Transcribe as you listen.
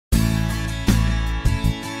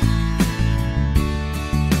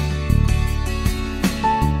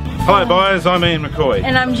Hello buyers, I'm Ian McCoy.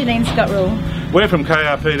 And I'm Janine Scott-Rule. We're from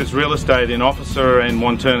KRPeters Real Estate in Officer and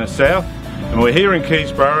Wantirna South, and we're here in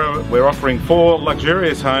Keysborough. We're offering 4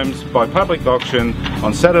 luxurious homes by public auction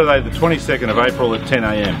on Saturday the 22nd of April at 10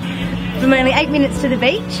 AM. From only 8 minutes to the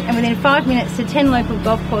beach and within 5 minutes to 10 local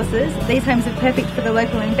golf courses, these homes are perfect for the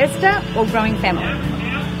local investor or growing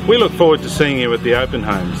family. We look forward to seeing you at the open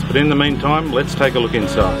homes, but in the meantime, let's take a look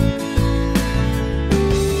inside.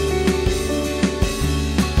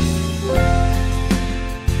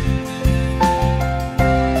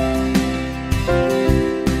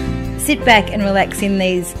 Sit back and relax in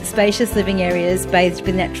these spacious living areas bathed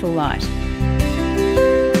with natural light.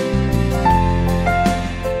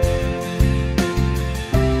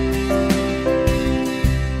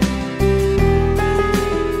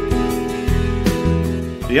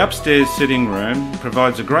 The upstairs sitting room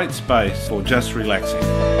provides a great space for just relaxing.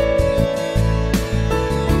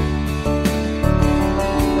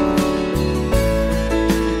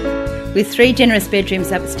 With 3 generous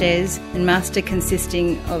bedrooms upstairs and master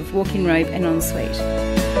consisting of walk-in robe and ensuite.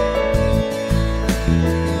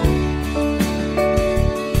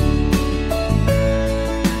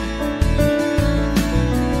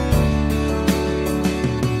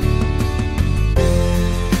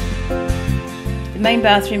 The main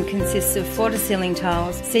bathroom consists of floor-to-ceiling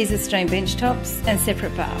tiles, Caesar stone bench tops and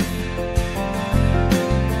separate bath.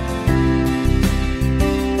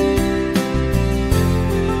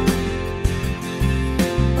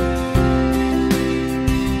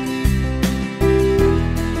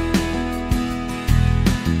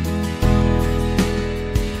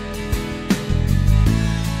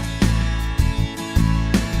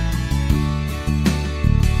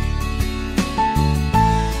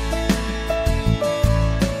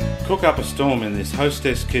 Cook up a storm in this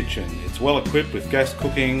hostess kitchen. It's well equipped with gas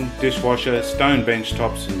cooking, dishwasher, stone bench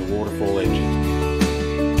tops and the waterfall edges.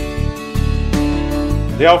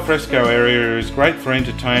 The alfresco area is great for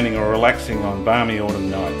entertaining or relaxing on balmy autumn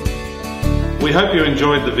nights. We hope you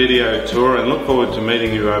enjoyed the video tour and look forward to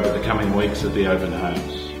meeting you over the coming weeks at the open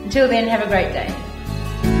homes. Until then, have a great day.